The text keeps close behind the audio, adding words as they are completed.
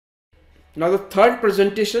Now the third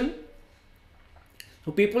presentation,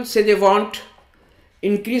 so people say they want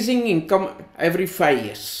increasing income every 5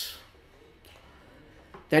 years.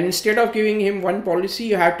 Then instead of giving him one policy,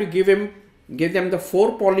 you have to give them the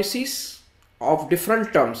 4 policies of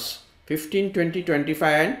different terms, 15, 20,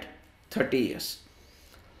 25 and 30 years.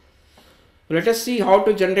 Let us see how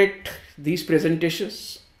to generate these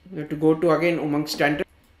presentations. You have to go to again Umang Standard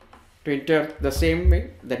to enter the same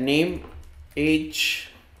way, the name, age,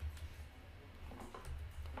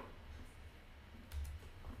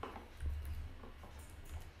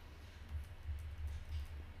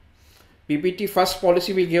 PPT first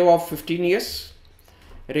policy will give of 15 years,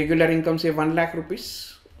 regular income say 1 lakh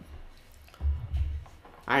rupees,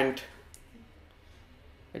 and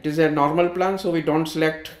it is a normal plan, so we don't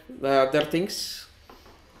select the other things.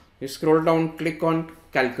 You scroll down, click on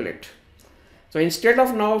calculate. So instead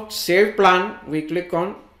of now save plan, we click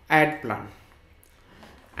on add plan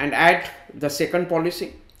and add the second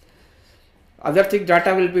policy. Other thing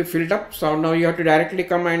data will be filled up. So now you have to directly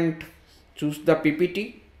come and choose the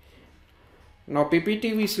PPT. Now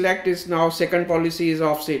PPT we select is now second policy is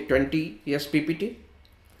of say 20 years PPT.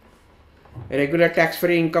 Regular tax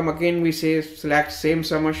free income again we say select same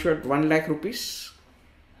sum assured 1 lakh rupees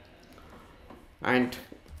and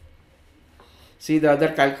see the other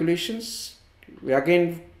calculations.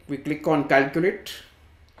 We click on calculate.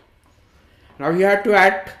 Now you have to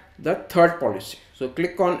add the third policy. So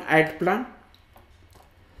click on add plan.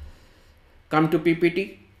 Come to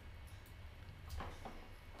PPT.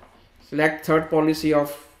 Select third policy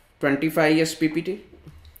of 25 years PPT.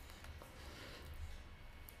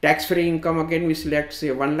 Tax free income again we select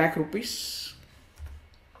say 1 lakh rupees.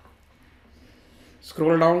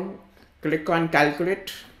 Scroll down, click on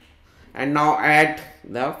calculate and now add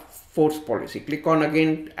the fourth policy. Click on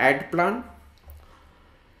again add plan.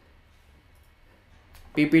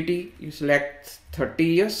 PPT you select 30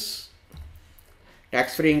 years.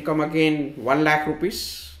 Tax free income again 1 lakh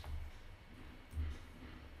rupees.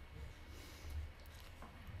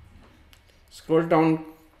 Scroll down,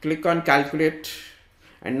 click on calculate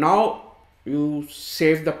and now you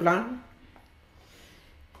save the plan.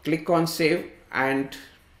 Click on save and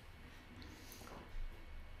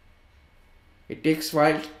it takes a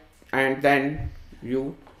while and then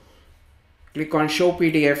you click on show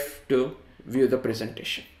PDF to view the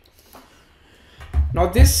presentation. Now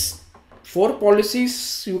this 4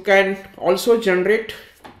 policies you can also generate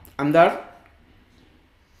under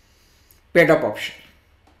paid up option.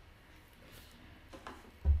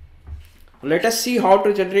 Let us see how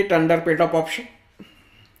to generate under paid up option.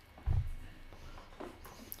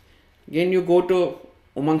 Again you go to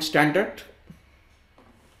Umang Standard,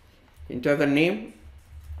 enter the name,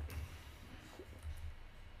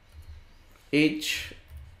 age,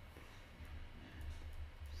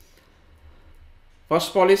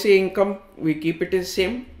 first policy income we keep it as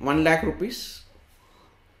same 1 lakh rupees.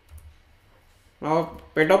 Now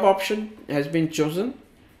paid up option has been chosen.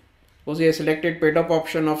 Suppose we have selected paid up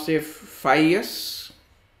option of say 5 years.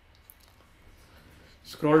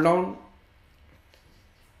 Scroll down,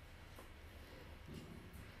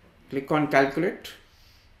 click on calculate,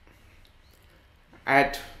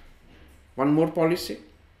 add one more policy,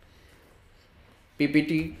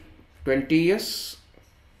 PPT 20 years,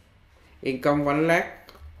 income 1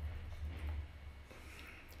 lakh,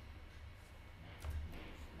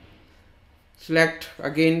 select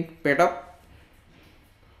again paid up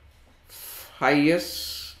 5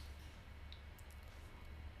 years,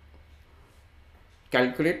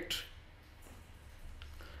 calculate,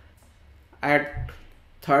 add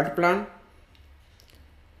third plan,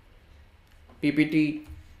 PPT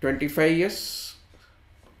 25 years,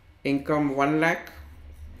 income 1 lakh,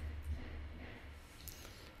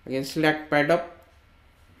 again select paid up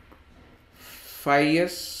 5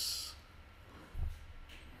 years,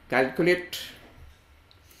 calculate,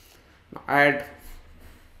 add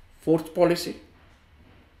fourth policy,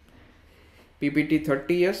 PPT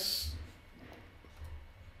 30 years,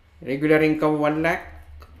 regular income 1 lakh,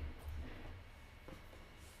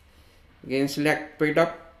 again select paid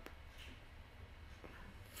up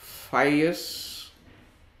 5 years,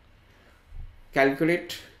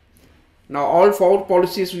 calculate. Now all 4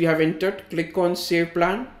 policies we have entered. Click on save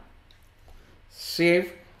plan,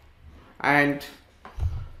 save, and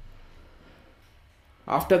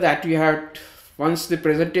after that you have, once the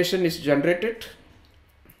presentation is generated,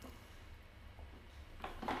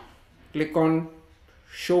 click on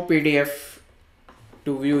show PDF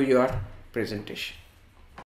to view your presentation.